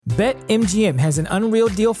BetMGM has an unreal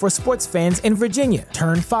deal for sports fans in Virginia.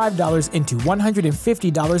 Turn $5 into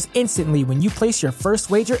 $150 instantly when you place your first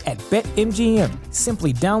wager at BetMGM.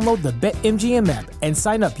 Simply download the BetMGM app and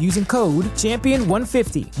sign up using code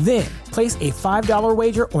Champion150. Then, place a $5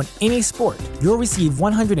 wager on any sport. You'll receive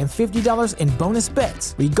 $150 in bonus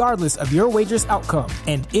bets, regardless of your wager's outcome.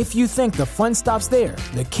 And if you think the fun stops there,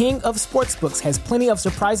 the King of Sportsbooks has plenty of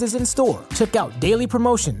surprises in store. Check out daily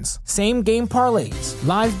promotions, same-game parlays,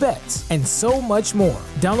 live bets, and so much more.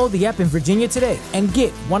 Download the app in Virginia today and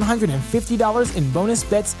get $150 in bonus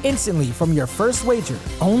bets instantly from your first wager.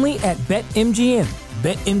 Only at BetMGM.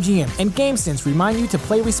 BetMGM and GameSense remind you to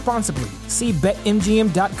play responsibly. See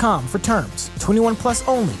BetMGM.com for terms. 21 plus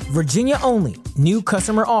only. Virginia only. New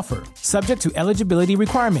customer offer. Subject to eligibility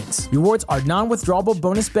requirements. Rewards are non-withdrawable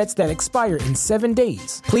bonus bets that expire in 7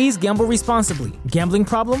 days. Please gamble responsibly. Gambling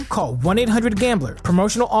problem? Call 1-800-GAMBLER.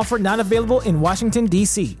 Promotional offer not available in Washington,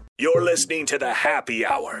 D.C. You're listening to The Happy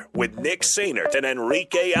Hour with Nick Sainert and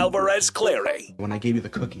Enrique Alvarez-Clary. When I gave you the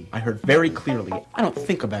cookie, I heard very clearly, I don't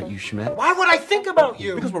think about you, Schmidt. Why would I think about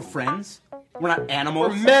you? Because we're friends. We're not animals.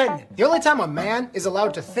 We're men. The only time a man is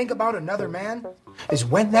allowed to think about another man is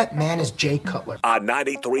when that man is Jay Cutler. On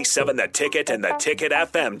 93.7 The Ticket and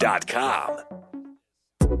theticketfm.com.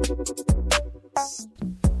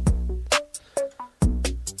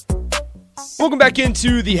 Welcome back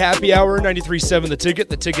into the Happy Hour, 93.7 The Ticket,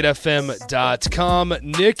 theticketfm.com.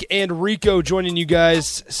 Nick and Rico joining you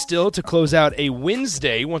guys still to close out a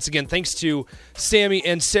Wednesday. Once again, thanks to Sammy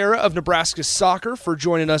and Sarah of Nebraska Soccer for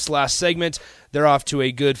joining us last segment. They're off to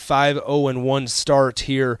a good 5-0-1 start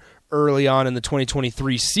here early on in the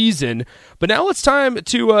 2023 season. But now it's time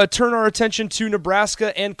to turn our attention to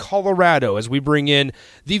Nebraska and Colorado as we bring in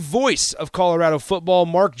the voice of Colorado football.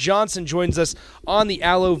 Mark Johnson joins us on the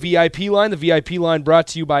Allo VIP line. The VIP line brought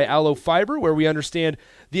to you by Allo Fiber, where we understand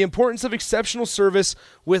the importance of exceptional service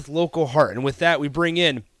with local heart. And with that, we bring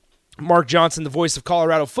in Mark Johnson, the voice of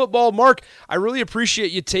Colorado football. Mark, I really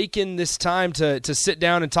appreciate you taking this time to sit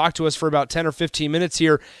down and talk to us for about 10 or 15 minutes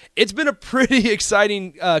here. It's been a pretty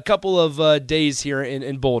exciting couple of days here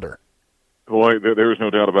in Boulder. Boy, there's no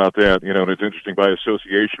doubt about that. You know, and it's interesting by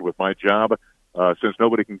association with my job. Since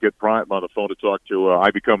nobody can get Brian on the phone to talk to, I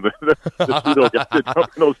become the pseudo guy to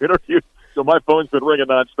jump in those interviews. So my phone's been ringing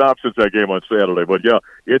nonstop since that game on Saturday. But, yeah,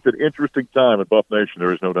 it's an interesting time in Buff Nation.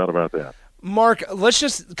 There is no doubt about that. Mark, let's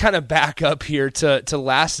just kind of back up here to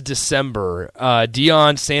last December.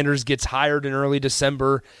 Deion Sanders gets hired in early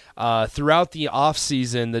December. Throughout the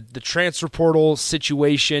offseason, the transfer portal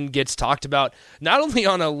situation gets talked about not only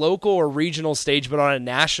on a local or regional stage, but on a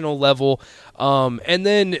national level. And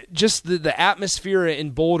then just the atmosphere in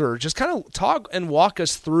Boulder. Just kind of talk and walk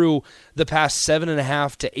us through the past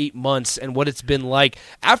 7.5 to 8 months and what it's been like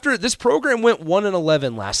after this program went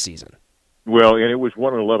 1-11 last season. Well, and it was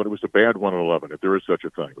 1-11. It was a bad 1-11, if there is such a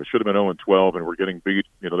thing. It should have been 0-12, and we're getting beat.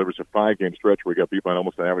 You know, there was a 5-game stretch where we got beat by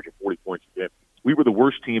almost an average of 40 points a game. We were the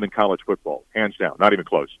worst team in college football, hands down, not even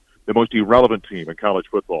close. The most irrelevant team in college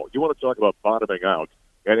football. You want to talk about bottoming out,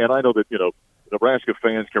 and I know that, you know, Nebraska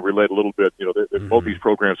fans can relate a little bit. You know, both these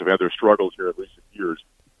programs have had their struggles here in recent years,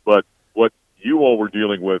 but what you all were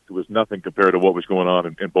dealing with was nothing compared to what was going on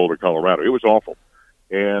in Boulder, Colorado. It was awful.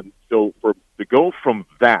 And so to go from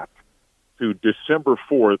that to December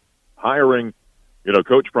 4th, hiring, you know,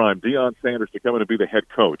 Coach Prime, Deion Sanders, to come in and be the head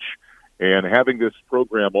coach, and having this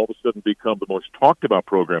program all of a sudden become the most talked about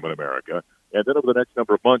program in America, and then over the next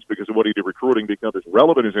number of months, because of what he did recruiting, become as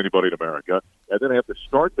relevant as anybody in America, and then have the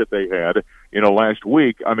start that they had, you know, last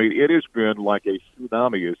week. I mean, it has been like a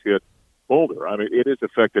tsunami has hit Boulder. I mean, it has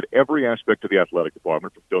affected every aspect of the athletic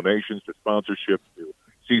department, from donations to sponsorships to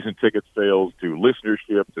season ticket sales to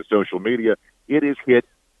listenership to social media. It has hit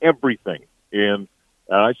everything. And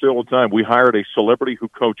I say all the time, we hired a celebrity who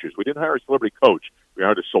coaches. We didn't hire a celebrity coach. We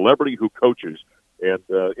hired a celebrity who coaches. And,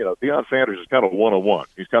 you know, Deion Sanders is kind of one-on-one.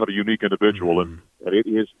 He's kind of a unique individual, and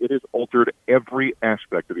it has altered every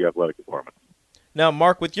aspect of the athletic department. Now,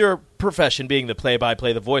 Mark, with your profession being the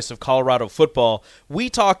play-by-play, the voice of Colorado football, we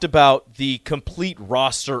talked about the complete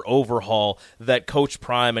roster overhaul that Coach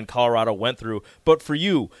Prime and Colorado went through. But for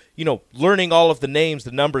you, you know, learning all of the names,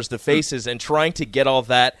 the numbers, the faces, and trying to get all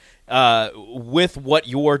that with what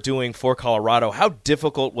you're doing for Colorado, how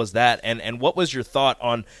difficult was that? And what was your thought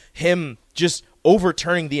on him just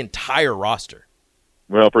overturning the entire roster?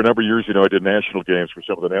 Well, for a number of years, you know, I did national games for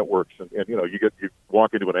some of the networks, and you know, you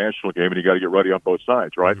walk into a national game and you got to get ready on both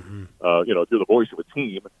sides, right? You know, if you're the voice of a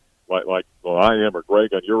team, like well, I am, or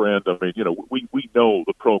Greg on your end. I mean, you know, we know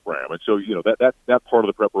the program, and so you know that part of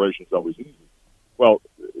the preparation is always easy. Well,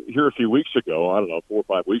 here a few weeks ago, I don't know, 4 or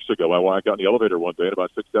 5 weeks ago, I got in the elevator one day, and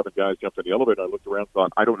about 6, 7 guys jumped in the elevator. I looked around and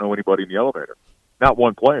thought, I don't know anybody in the elevator. Not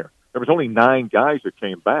one player. There was only 9 guys that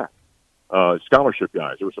came back, scholarship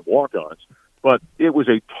guys. There were some walk-ons. But it was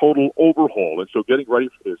a total overhaul. And so getting ready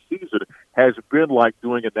for this season has been like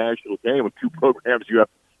doing a national game with 2 programs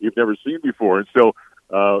you've never seen before. And so,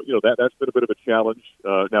 that's been a bit of a challenge.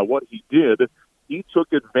 Now, what he did, he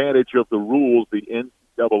took advantage of the rules the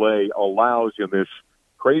NCAA allows in this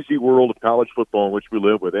crazy world of college football in which we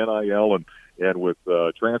live with NIL and with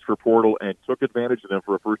transfer portal, and took advantage of them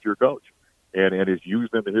for a first-year coach and has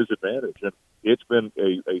used them to his advantage. And it's been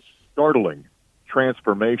a startling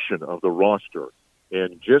transformation of the roster,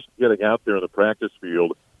 and just getting out there in the practice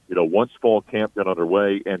field, once fall camp got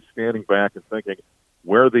underway, and standing back and thinking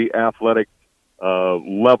where the athletic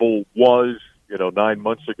level was, 9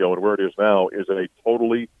 months ago and where it is now is in a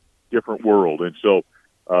totally different world. And so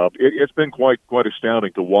it's been quite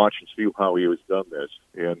astounding to watch and see how he has done this,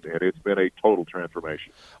 and it's been a total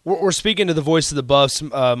transformation. We're speaking to the voice of the Buffs.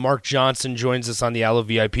 Mark Johnson joins us on the Allo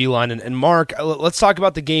VIP line. And Mark, let's talk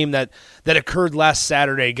about the game that occurred last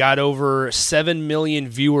Saturday, got over 7 million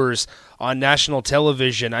viewers on national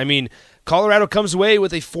television. I mean, Colorado comes away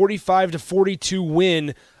with a 45-42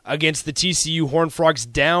 win against the TCU Horned Frogs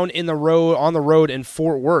on the road in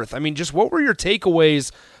Fort Worth. I mean, just what were your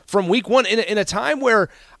takeaways from week one in a time where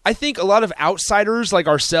I think a lot of outsiders like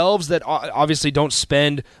ourselves that obviously don't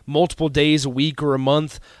spend multiple days a week or a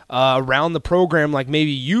month around the program like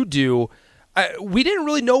maybe you do, we didn't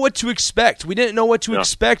really know what to expect. We didn't know what to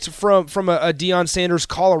expect from a Deion Sanders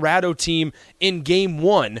Colorado team in game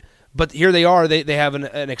one. But here they are. They have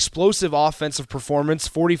an explosive offensive performance,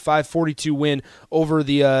 45-42 win over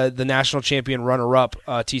the national champion runner-up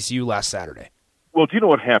TCU last Saturday. Well, do you know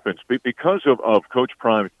what happens? Because of Coach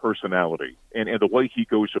Prime's personality and the way he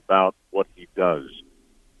goes about what he does,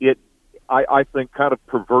 I think, kind of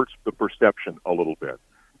perverts the perception a little bit.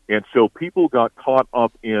 And so people got caught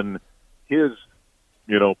up in his,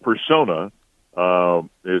 persona,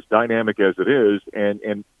 as dynamic as it is,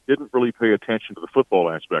 and didn't really pay attention to the football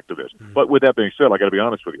aspect of this. Mm-hmm. But with that being said, I got to be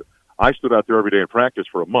honest with you. I stood out there every day in practice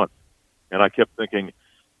for a month, and I kept thinking,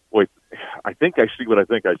 wait, I think I see what I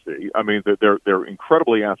think I see. I mean, they're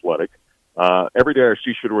incredibly athletic. Every day I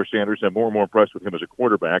see Shedeur Sanders, and I'm more and more impressed with him as a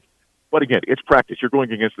quarterback. But again, it's practice. You're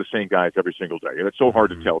going against the same guys every single day, and it's so hard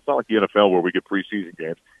to tell. It's not like the NFL where we get preseason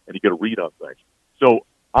games and you get a read on things. So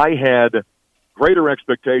I had greater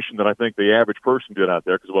expectation than I think the average person did out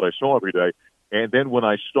there because of what I saw every day. And then when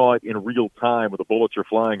I saw it in real time, when the bullets are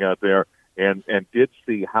flying out there, and did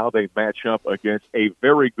see how they match up against a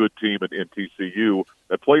very good team in TCU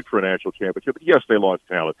that played for a national championship. Yes, they lost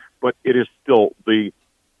talent, but it is still the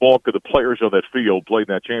bulk of the players on that field played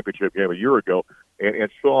in that championship game a year ago, and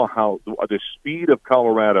saw how the speed of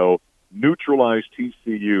Colorado neutralized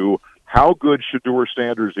TCU, how good Shedeur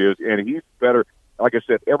Sanders is, and he's better. Like I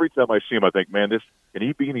said, every time I see him, I think, man, can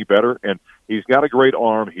he be any better? And he's got a great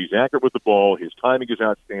arm. He's accurate with the ball. His timing is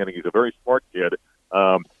outstanding. He's a very smart kid.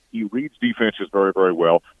 He reads defenses very, very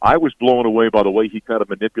well. I was blown away by the way he kind of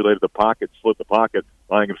manipulated the pocket, slid the pocket,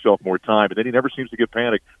 buying himself more time. And then he never seems to get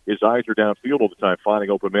panicked. His eyes are downfield all the time,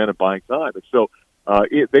 finding open men and buying time. And so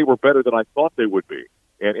they were better than I thought they would be.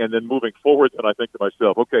 And then moving forward, then I think to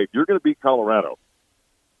myself, okay, if you're going to beat Colorado,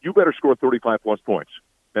 you better score 35-plus points.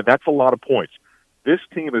 And that's a lot of points. This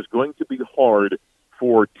team is going to be hard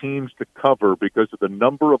for teams to cover because of the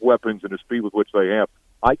number of weapons and the speed with which they have.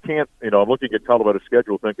 I can't, I'm looking at Colorado's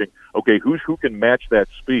schedule thinking, okay, who can match that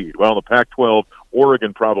speed? Well, in the Pac-12,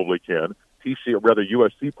 Oregon probably can.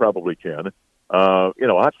 USC probably can.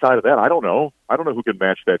 Outside of that, I don't know. I don't know who can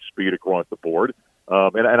match that speed across the board.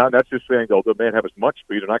 And I'm not just saying, they may have as much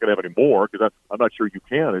speed. They're not going to have any more because I'm not sure you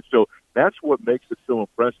can. And so that's what makes it so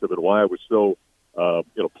impressive and why I was so,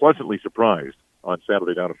 pleasantly surprised on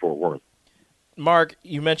Saturday down in Fort Worth. Mark,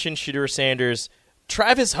 you mentioned Shedeur Sanders.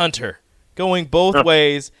 Travis Hunter going both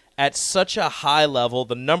ways at such a high level,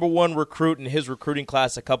 the number one recruit in his recruiting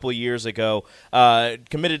class a couple of years ago,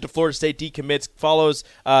 committed to Florida State, decommits, follows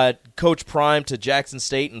Coach Prime to Jackson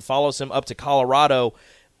State and follows him up to Colorado.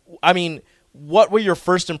 I mean, what were your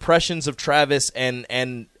first impressions of Travis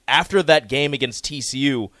and after that game against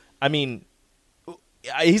TCU? I mean,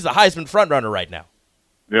 he's the Heisman frontrunner right now.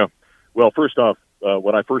 Yeah. Well, first off,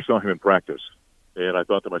 when I first saw him in practice, and I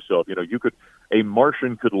thought to myself, a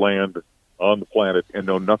Martian could land on the planet and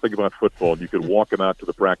know nothing about football, and you could walk him out to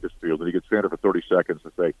the practice field, and he could stand there for 30 seconds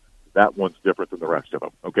and say, that one's different than the rest of them.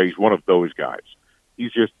 Okay, he's one of those guys.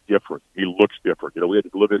 He's just different. He looks different. We had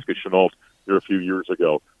Laviska Shenault here a few years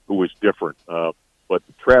ago who was different. But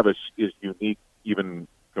Travis is unique even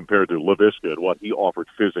compared to Laviska and what he offered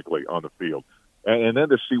physically on the field. And then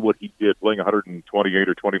to see what he did playing 128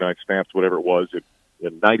 or 29 snaps, whatever it was,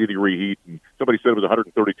 in 90-degree heat. And somebody said it was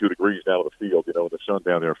 132 degrees down on the field, in the sun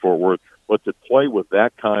down there in Fort Worth. But to play with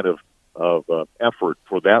that kind of effort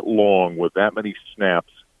for that long with that many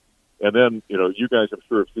snaps, and then, you guys, I'm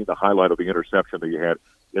sure, have seen the highlight of the interception that he had.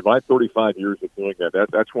 In my 35 years of doing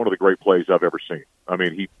that's one of the great plays I've ever seen. I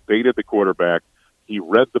mean, he baited the quarterback, he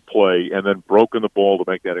read the play, and then broke in the ball to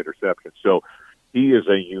make that interception. So he is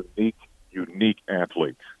a unique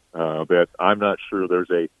athlete that I'm not sure there's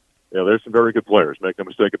some very good players. Make no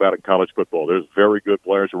mistake about it in college football. There's very good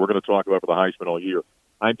players that we're going to talk about for the Heisman all year.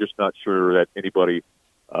 I'm just not sure that anybody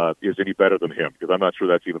is any better than him, because I'm not sure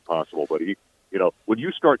that's even possible. But when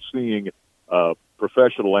you start seeing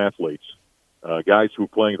professional athletes, guys who are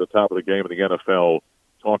playing at the top of the game in the NFL,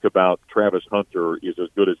 talk about Travis Hunter is as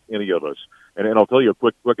good as any of us. And I'll tell you a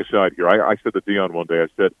quick aside here. I said to Deion one day, I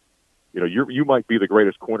said, you might be the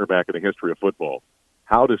greatest cornerback in the history of football.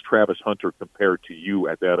 How does Travis Hunter compare to you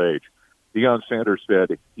at that age? Deion Sanders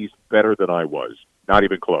said, he's better than I was. Not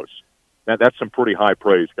even close. That's some pretty high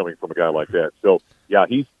praise coming from a guy like that. So, yeah,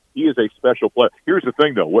 he is a special player. Here's the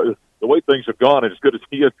thing, though. The way things have gone, and as good as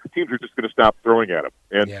he is, teams are just going to stop throwing at him.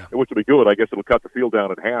 And which will be good. I guess it'll cut the field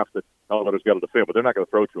down in half that Colorado's got to defend, but they're not going to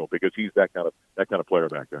throw to him because he's that kind of player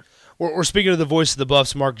back there. We're speaking to the voice of the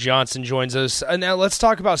Buffs. Mark Johnson joins us. Now let's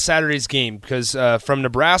talk about Saturday's game, because from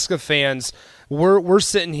Nebraska fans, we're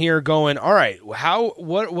sitting here going, all right,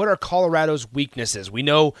 what are Colorado's weaknesses? We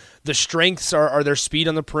know the strengths are their speed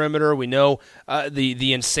on the perimeter. We know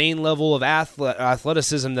the insane level of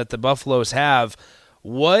athleticism that the Buffaloes have.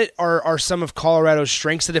 What are some of Colorado's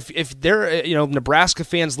strengths that if they're Nebraska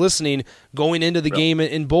fans listening going into the game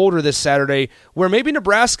in Boulder this Saturday, where maybe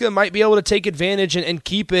Nebraska might be able to take advantage and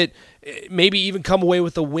keep it, maybe even come away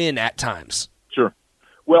with a win at times? Sure.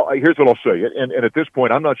 Well, here's what I'll say, and at this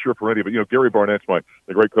point, I'm not sure for any of it. Gary Barnett's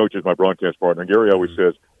the great coach, is my broadcast partner, and Gary always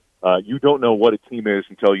says, you don't know what a team is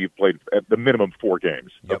until you've played at the minimum 4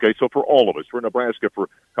 games. Yep. Okay, so for all of us, for Nebraska, for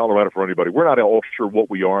Colorado, for anybody, we're not all sure what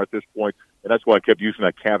we are at this point, and that's why I kept using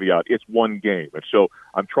that caveat. It's one game, and so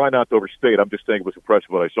I'm trying not to overstate. I'm just saying it was impressive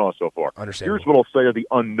what I saw so far. Here's what I'll say are the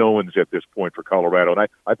unknowns at this point for Colorado, and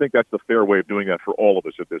I think that's the fair way of doing that for all of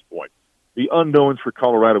us at this point. The unknowns for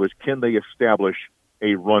Colorado is, can they establish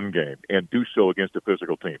a run game and do so against a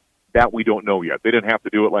physical team? That we don't know yet. They didn't have to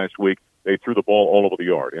do it last week. They threw the ball all over the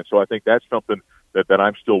yard. And so I think that's something that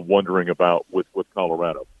I'm still wondering about with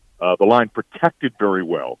Colorado. The line protected very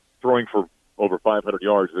well, throwing for over 500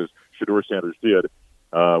 yards, as Shedeur Sanders did.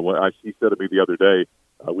 He said to me the other day,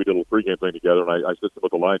 we did a little pregame thing together, and I said to him,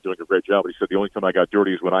 the line's doing a great job. And he said, the only time I got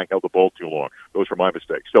dirty is when I held the ball too long. Those were my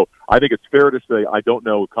mistakes. So I think it's fair to say I don't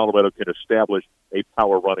know if Colorado can establish a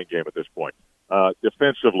power running game at this point.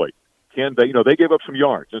 Defensively, can they, they gave up some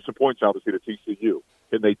yards and some points, obviously, to TCU.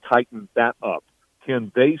 Can they tighten that up?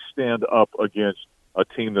 Can they stand up against a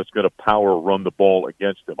team that's going to power run the ball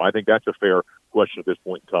against them? I think that's a fair question at this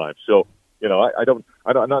point in time. So,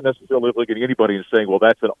 I'm not necessarily looking at anybody and saying, well,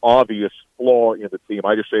 that's an obvious flaw in the team.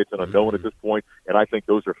 I just say it's an unknown at this point, and I think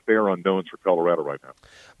those are fair unknowns for Colorado right now.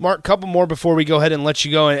 Mark, a couple more before we go ahead and let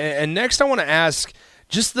you go. And next I want to ask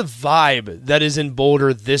just the vibe that is in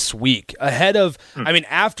Boulder this week, ahead of,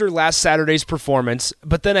 after last Saturday's performance,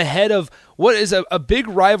 but then ahead of what is a big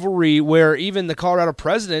rivalry where even the Colorado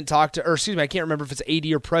president I can't remember if it's AD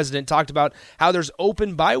or president, talked about how there's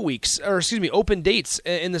open open dates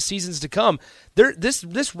in the seasons to come.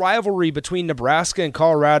 This rivalry between Nebraska and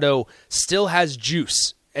Colorado still has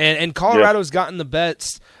juice. And Colorado's gotten the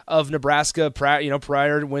best of Nebraska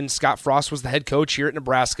prior when Scott Frost was the head coach here at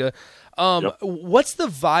Nebraska. What's the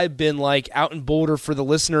vibe been like out in Boulder for the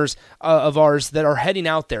listeners of ours that are heading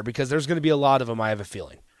out there? Because there's going to be a lot of them, I have a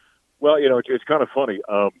feeling. Well, it's kind of funny.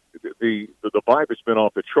 The vibe has been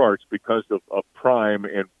off the charts because of Prime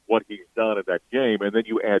and what he's done in that game, and then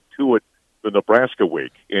you add to it the Nebraska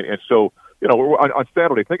week. And so, on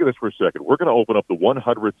Saturday, think of this for a second. We're going to open up the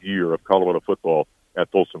 100th year of Colorado football at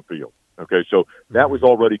Folsom Field. Okay, so that was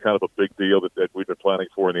already kind of a big deal that we've been planning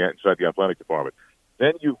for inside the athletic department.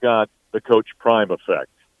 Then you've got the Coach Prime effect,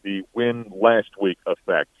 the win last week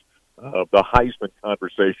effect, the Heisman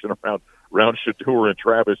conversation around Shedeur and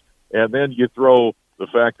Travis, and then you throw the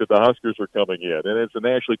fact that the Huskers are coming in, and it's a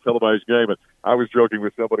nationally televised game. And I was joking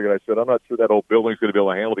with somebody, and I said, I'm not sure that old building's going to be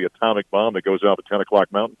able to handle the atomic bomb that goes off at 10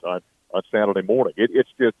 o'clock Mountain Time on Saturday morning.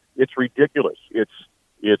 It's ridiculous. It's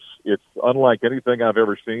unlike anything I've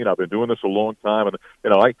ever seen. I've been doing this a long time,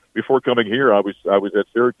 and before coming here, I was at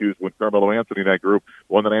Syracuse when Carmelo Anthony and that group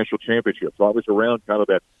won the national championship. So I was around kind of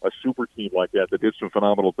a super team like that did some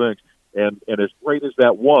phenomenal things. And as great as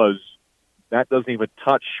that was, that doesn't even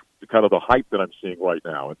touch kind of the hype that I'm seeing right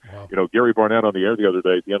now. And Wow. Gary Barnett on the air the other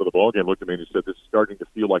day at the end of the ballgame looked at me and he said, "This is starting to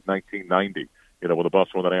feel like 1990." When the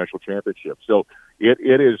Buffs won the national championship. So as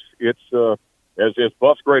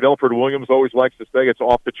Buffs great Alfred Williams always likes to say, it's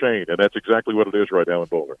off the chain, and that's exactly what it is right now in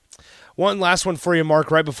Boulder. One last one for you, Mark,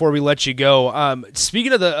 right before we let you go.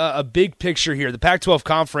 Speaking of a big picture here, the Pac-12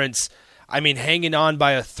 Conference, hanging on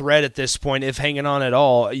by a thread at this point, if hanging on at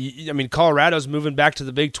all. Colorado's moving back to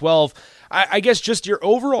the Big 12. I guess just your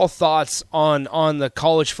overall thoughts on the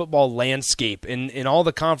college football landscape in all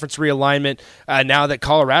the conference realignment now that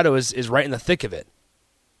Colorado is right in the thick of it.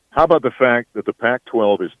 How about the fact that the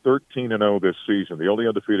Pac-12 is 13-0 this season, the only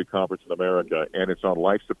undefeated conference in America, and it's on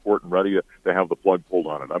life support and ready to have the plug pulled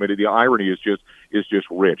on it? The irony is just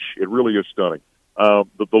rich. It really is stunning.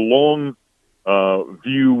 The long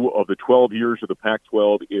view of the 12 years of the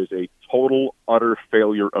Pac-12 is a total, utter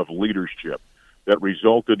failure of leadership that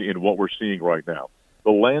resulted in what we're seeing right now.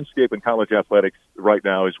 The landscape in college athletics right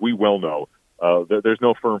now, as we well know, there's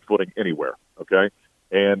no firm footing anywhere, okay?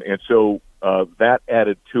 And so that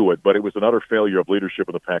added to it, but it was an utter failure of leadership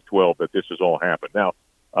in the Pac-12 that this has all happened. Now,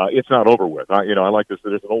 it's not over with. I like this.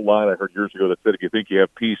 There's an old line I heard years ago that said, if you think you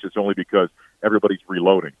have peace, it's only because everybody's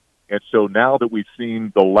reloading. And so now that we've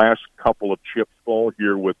seen the last couple of chips fall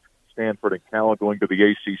here with Stanford and Cal going to the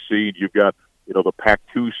ACC, and you've got the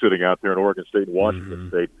Pac-2 sitting out there in Oregon State and Washington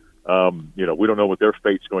State. We don't know what their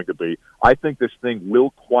fate's going to be. I think this thing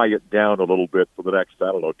will quiet down a little bit for the next,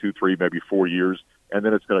 2, 3, maybe 4 years, and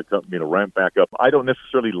then it's going to come, ramp back up. I don't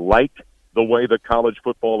necessarily like the way that college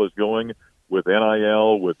football is going with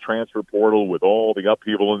NIL, with transfer portal, with all the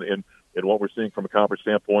upheaval in what we're seeing from a conference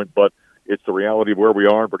standpoint, but it's the reality of where we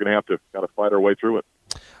are, and we're going to have to kind of fight our way through it.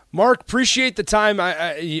 Mark, appreciate the time.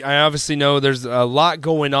 I obviously know there's a lot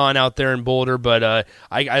going on out there in Boulder, but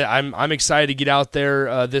I'm excited to get out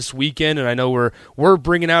there this weekend, and I know we're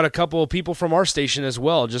bringing out a couple of people from our station as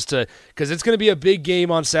well, just because it's going to be a big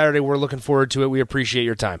game on Saturday. We're looking forward to it. We appreciate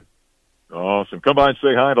your time. Awesome. Come by and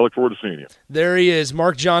say hi, and I look forward to seeing you. There he is,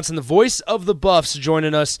 Mark Johnson, the voice of the Buffs,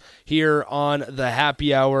 joining us here on the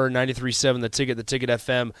Happy Hour, 93.7 The Ticket,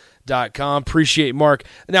 theticketfm.com. Appreciate Mark.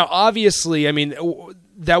 Now, obviously,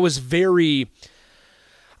 that was very,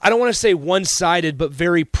 I don't want to say one-sided, but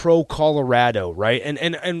very pro-Colorado, right?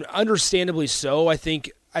 And understandably so. I think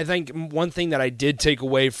one thing that I did take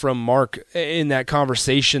away from Mark in that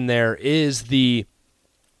conversation there is there's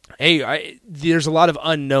a lot of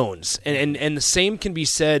unknowns, and the same can be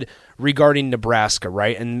said regarding Nebraska,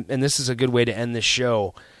 right? And this is a good way to end this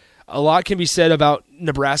show. A lot can be said about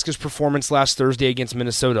Nebraska's performance last Thursday against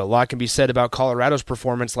Minnesota. A lot can be said about Colorado's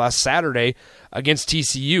performance last Saturday against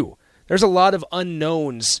TCU. There's a lot of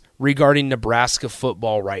unknowns regarding Nebraska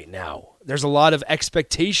football right now. There's a lot of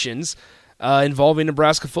expectations involving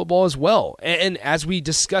Nebraska football as well. And as we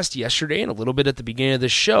discussed yesterday and a little bit at the beginning of the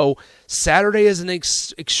show, Saturday is an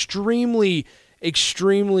extremely,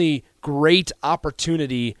 extremely great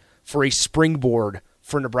opportunity for a springboard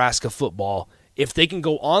for Nebraska football. If they can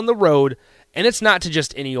go on the road, and it's not to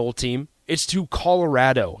just any old team, it's to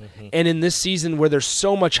Colorado. Mm-hmm. And in this season where there's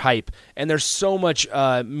so much hype and there's so much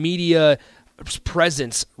media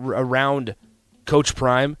presence around Coach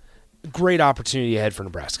Prime, great opportunity ahead for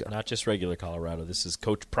Nebraska. Not just regular Colorado. This is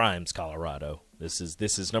Coach Prime's Colorado. This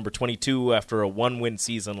is number 22 after a 1-win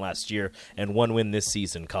season last year and 1 win this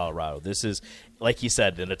season, Colorado. This is, like you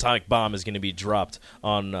said, an atomic bomb is going to be dropped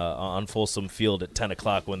on Folsom Field at 10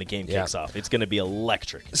 o'clock when the game kicks off. It's going to be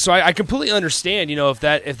electric. So I completely understand, if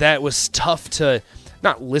that was tough to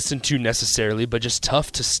not listen to necessarily, but just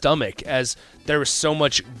tough to stomach, as there was so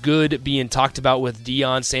much good being talked about with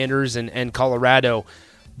Deion Sanders and Colorado.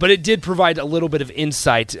 But it did provide a little bit of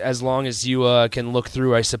insight as long as you can look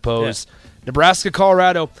through, I suppose. Yeah. Nebraska,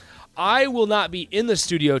 Colorado. I will not be in the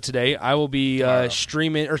studio today. I will be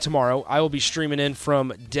streaming, or tomorrow. I will be streaming in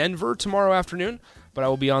from Denver tomorrow afternoon, but I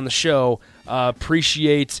will be on the show.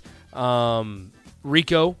 Appreciate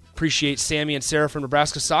Rico. Appreciate Sammy and Sarah from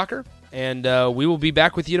Nebraska Soccer. And we will be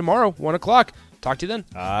back with you tomorrow, 1 o'clock. Talk to you then.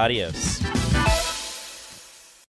 Adios.